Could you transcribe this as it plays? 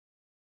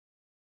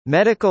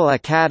Medical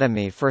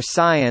Academy for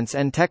Science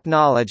and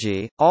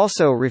Technology,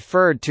 also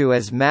referred to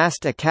as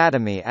Mast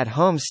Academy at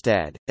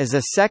Homestead, is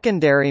a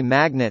secondary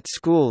magnet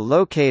school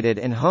located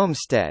in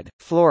Homestead,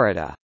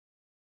 Florida.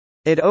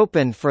 It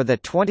opened for the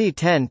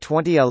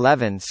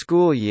 2010-2011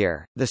 school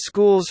year. The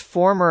school's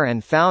former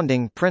and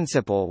founding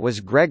principal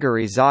was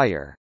Gregory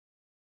Zayer.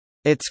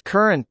 Its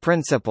current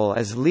principal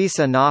is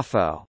Lisa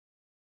Nafo.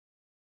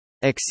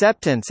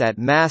 Acceptance at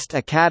Mast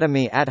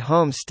Academy at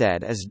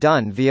Homestead is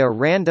done via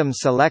random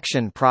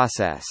selection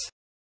process.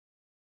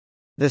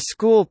 The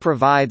school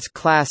provides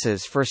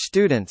classes for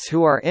students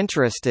who are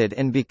interested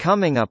in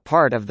becoming a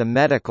part of the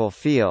medical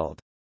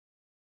field.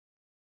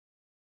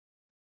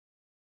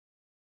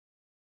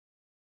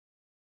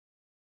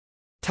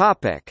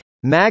 Topic: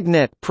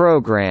 Magnet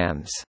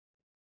programs.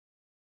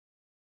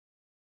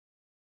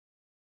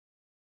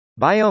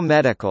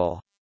 Biomedical,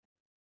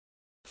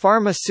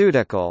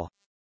 Pharmaceutical,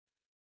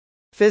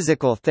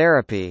 Physical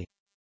Therapy,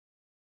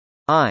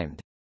 IMD.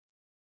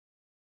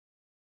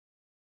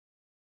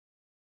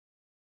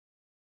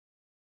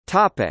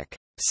 Topic: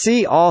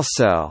 See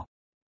also: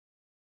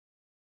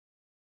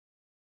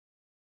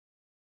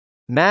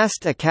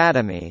 Mast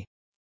Academy,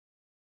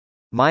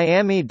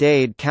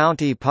 Miami-Dade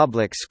County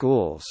Public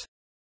Schools.